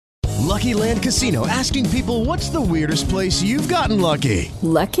Lucky Land Casino, asking people, what's the weirdest place you've gotten lucky?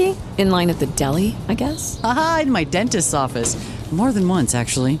 Lucky? In line at the deli, I guess? Aha, in my dentist's office. More than once,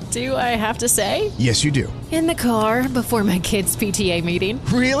 actually. Do I have to say? Yes, you do. In the car before my kids' PTA meeting.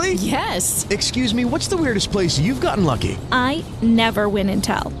 Really? Yes. Excuse me, what's the weirdest place you've gotten lucky? I never win and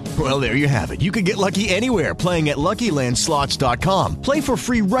tell. Well, there you have it. You can get lucky anywhere, playing at LuckyLandSlots.com. Play for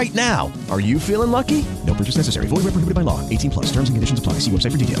free right now. Are you feeling lucky? No purchase necessary. Void where prohibited by law. 18 plus. Terms and conditions apply. See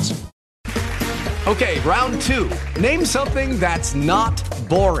website for details. Okay, round two. Name something that's not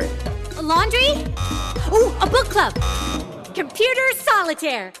boring. A laundry? Ooh, a book club. Computer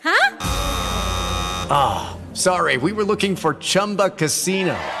solitaire, huh? Ah, sorry, we were looking for Chumba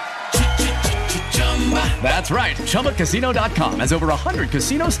Casino. That's right, ChumbaCasino.com has over 100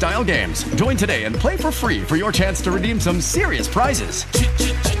 casino-style games. Join today and play for free for your chance to redeem some serious prizes.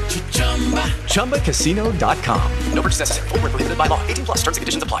 ChumbaCasino.com. No purchase necessary. Void where prohibited by law. 18 plus. Terms and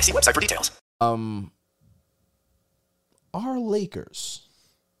conditions apply. See website for details. Our Lakers.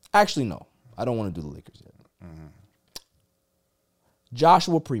 Actually, no. I don't want to do the Lakers yet.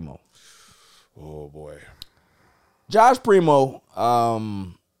 Joshua Primo. Oh, boy. Josh Primo,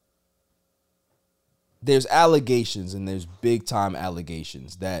 there's allegations, and there's big-time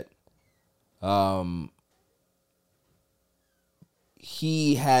allegations that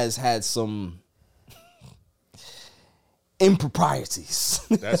he has had some improprieties.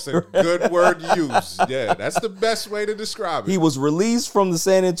 That's a good word used. Yeah, that's the best way to describe it. He was released from the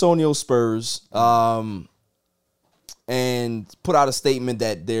San Antonio Spurs and put out a statement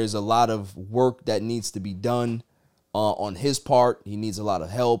that there's a lot of work that needs to be done on his part. He needs a lot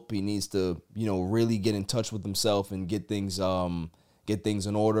of help. He needs to, really get in touch with himself and get things in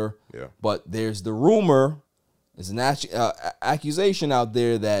order. Yeah. But there's the rumor, there's an accusation out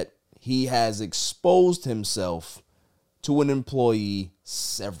there that he has exposed himself to an employee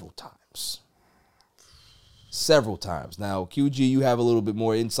several times. Now, QG, you have a little bit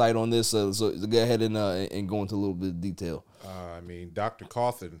more insight on this, so go ahead and go into a little bit of detail. Dr.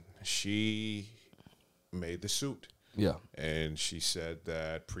 Cawthon, she made the suit. Yeah. And she said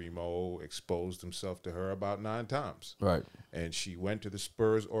that Primo exposed himself to her about 9 times. Right. And she went to the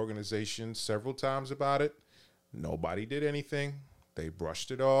Spurs organization several times about it. Nobody did anything. They brushed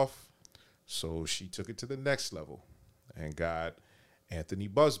it off. So she took it to the next level and got Anthony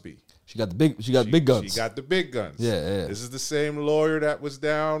Busby. She got big guns. She got the big guns. Yeah. This is the same lawyer that was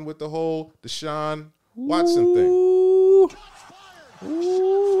down with the whole Deshaun Watson thing. Ooh.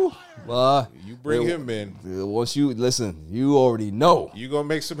 You bring him in. Once you listen, you already know. You're going to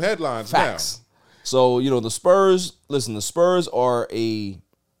make some headlines Facts. Now. So, the Spurs, the Spurs are a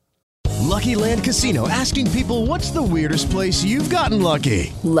Lucky Land Casino, asking people, what's the weirdest place you've gotten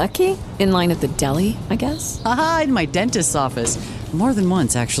lucky? Lucky? In line at the deli, I guess? Aha, in my dentist's office. More than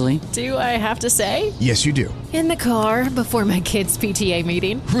once, actually. Do I have to say? Yes, you do. In the car before my kids' PTA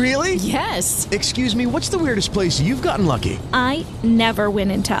meeting. Really? Yes. Excuse me, what's the weirdest place you've gotten lucky? I never win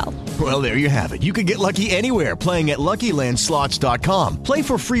and tell. Well, there you have it. You can get lucky anywhere, playing at LuckyLandSlots.com. Play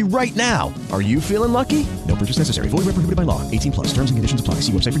for free right now. Are you feeling lucky? No purchase necessary. Void where prohibited by law. 18 plus. Terms and conditions apply.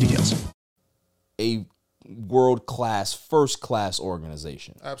 See website for details. A world-class, first-class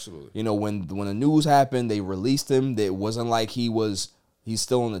organization. Absolutely. When the news happened, they released him. It wasn't like he's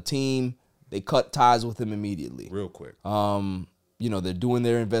still on the team. They cut ties with him immediately. Real quick. They're doing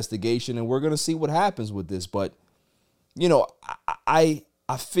their investigation, and we're going to see what happens with this. But, I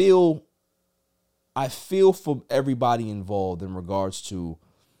feel for everybody involved in regards to,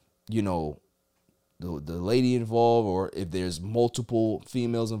 the lady involved, or if there's multiple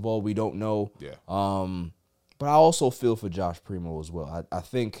females involved, we don't know. Yeah. But I also feel for Josh Primo as well. I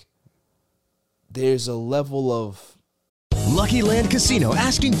think there's a level of Lucky Land Casino,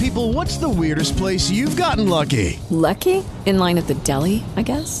 asking people, what's the weirdest place you've gotten lucky? Lucky? In line at the deli, I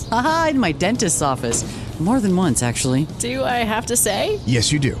guess? Aha, in my dentist's office. More than once, actually. Do I have to say?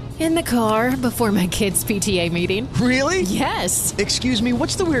 Yes, you do. In the car before my kids' PTA meeting. Really? Yes. Excuse me,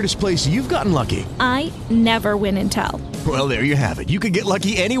 what's the weirdest place you've gotten lucky? I never win and tell. Well, there you have it. You can get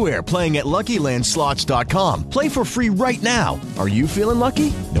lucky anywhere, playing at LuckyLandSlots.com. Play for free right now. Are you feeling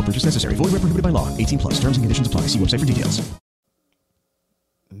lucky? No purchase necessary. Void where prohibited by law. 18 plus. Terms and conditions apply. See website for details.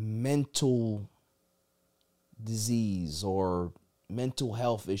 Mental disease or mental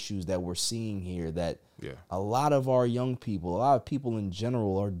health issues that we're seeing here that a lot of our young people, a lot of people in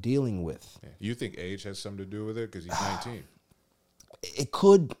general are dealing with. Yeah. You think age has something to do with it because he's 19? It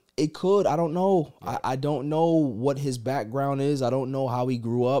could. I don't know. Yeah. I don't know what his background is. I don't know how he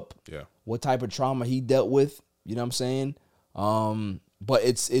grew up. Yeah. What type of trauma he dealt with. You know what I'm saying? But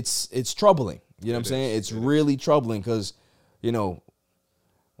it's troubling. You know what I'm saying? It's really troubling because,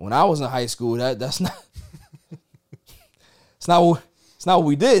 when I was in high school, that's not it's not what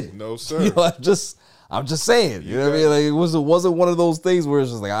we did. No, sir. You know, I'm just saying. You know what I mean? Like it wasn't one of those things where it's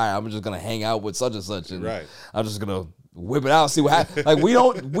just like, all right, I'm just gonna hang out with such and such, and I'm just gonna whip it out and see what happens. Like we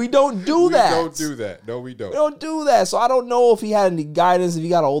don't do that. We don't do that. No, we don't. We don't do that. So I don't know if he had any guidance, if he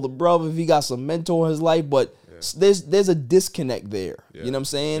got an older brother, if he got some mentor in his life, but there's a disconnect there. You know what I'm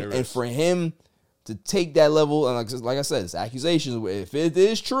saying? And for him to take that level, and like I said, it's accusations. If it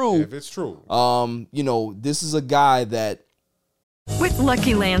is true, you know, this is a guy that. With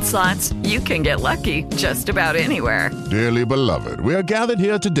Lucky Land Slots, you can get lucky just about anywhere. Dearly beloved, we are gathered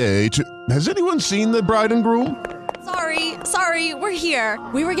here today to... Has anyone seen the bride and groom? Sorry, we're here.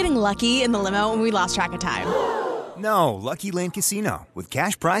 We were getting lucky in the limo and we lost track of time. No, Lucky Land Casino, with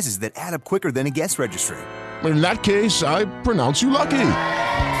cash prizes that add up quicker than a guest registry. In that case, I pronounce you lucky.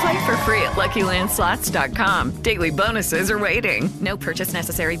 Play for free at LuckyLandSlots.com. Daily bonuses are waiting. No purchase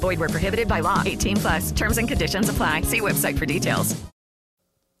necessary. Void where prohibited by law. 18+. Terms and conditions apply. See website for details.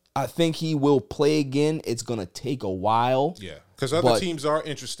 I think he will play again. It's going to take a while. Yeah, because other teams are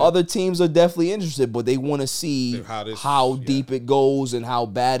interested. Other teams are definitely interested, but they want to see how deep it goes and how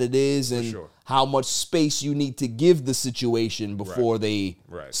bad it is and how much space you need to give the situation before they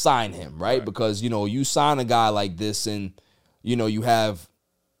sign him, right? Because, you know, you sign a guy like this and, you know, you have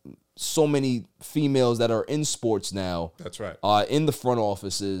so many females that are in sports now. That's right. In the front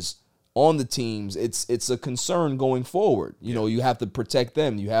offices, on the teams, it's a concern going forward. You know, you have to protect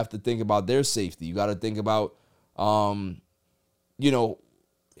them. You have to think about their safety. You got to think about, you know,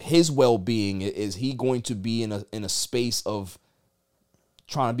 his well-being. Is he going to be in a space of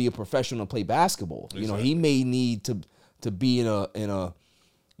trying to be a professional and play basketball? Exactly. You know, he may need to be in a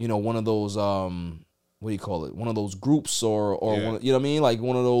you know, one of those what do you call it? One of those groups or one, you know what I mean? Like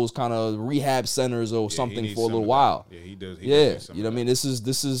one of those kind of rehab centers or something for a little while. Yeah, he does. You know what I mean? This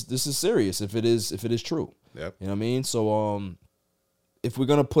is serious if it is true. Yep. You know what I mean? So if we're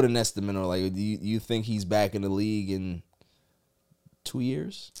gonna put an estimate on, like, do you think he's back in the league in 2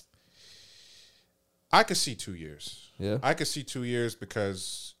 years? I could see 2 years. Yeah. I could see 2 years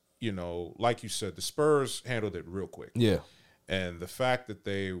because, you know, like you said, the Spurs handled it real quick. Yeah. And the fact that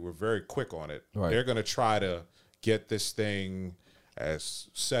they were very quick on it, they're going to try to get this thing as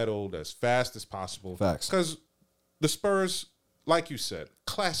settled as fast as possible. Facts. Because the Spurs, like you said,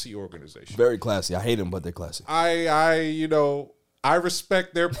 classy organization. Very classy. I hate them, but they're classy. I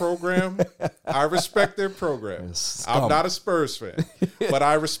respect their program. I'm not a Spurs fan, but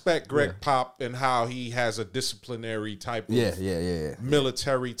I respect Greg Pop and how he has a disciplinary type of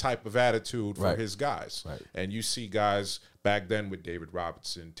military type of attitude for his guys. Right. And you see guys back then with David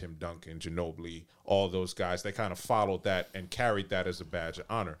Robinson, Tim Duncan, Ginobili, all those guys, they kind of followed that and carried that as a badge of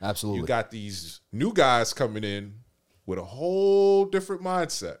honor. Absolutely. You got these new guys coming in with a whole different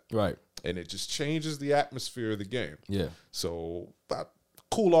mindset. Right. And it just changes the atmosphere of the game. Yeah. So,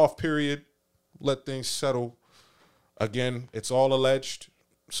 cool off period, let things settle. Again, it's all alleged,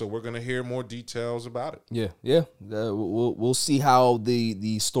 so we're going to hear more details about it. Yeah. We'll see how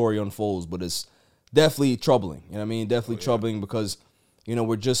the story unfolds, but it's definitely troubling. You know what I mean? Definitely troubling because, you know,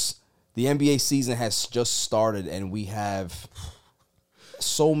 the NBA season has just started and we have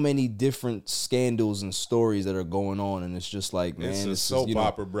so many different scandals and stories that are going on, and it's just like, man, it's a soap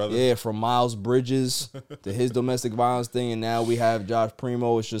opera, brother. Yeah, from Miles Bridges to his domestic violence thing, and now we have Josh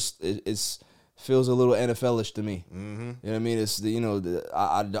Primo. It's just it's feels a little NFL-ish to me. Mm-hmm. You know what I mean? It's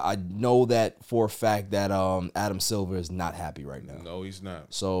I know that for a fact that Adam Silver is not happy right now. No, he's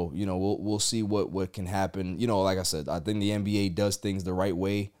not. So, you know, we'll see what can happen. You know, like I said, I think the NBA does things the right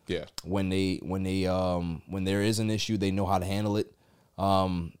way. Yeah. When there is an issue, they know how to handle it.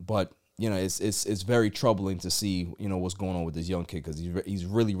 But you know, it's very troubling to see, you know, what's going on with this young kid because he's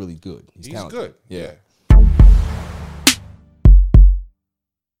really, really good. He's talented. Good. Yeah.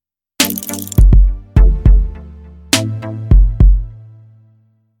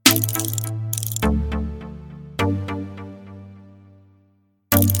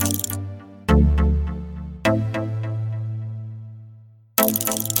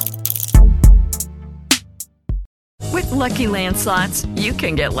 Lucky Land Slots, you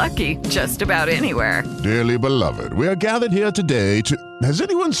can get lucky just about anywhere. Dearly beloved, we are gathered here today to... Has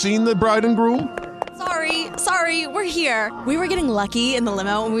anyone seen the bride and groom? Sorry, we're here. We were getting lucky in the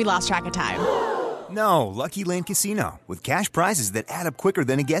limo and we lost track of time. No, Lucky Land Casino, with cash prizes that add up quicker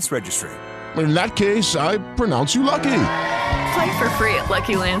than a guest registry. In that case, I pronounce you lucky. Play for free at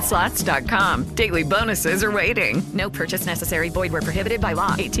LuckyLandSlots.com. Daily bonuses are waiting. No purchase necessary. Void where prohibited by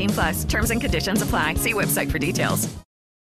law. 18+. Terms and conditions apply. See website for details.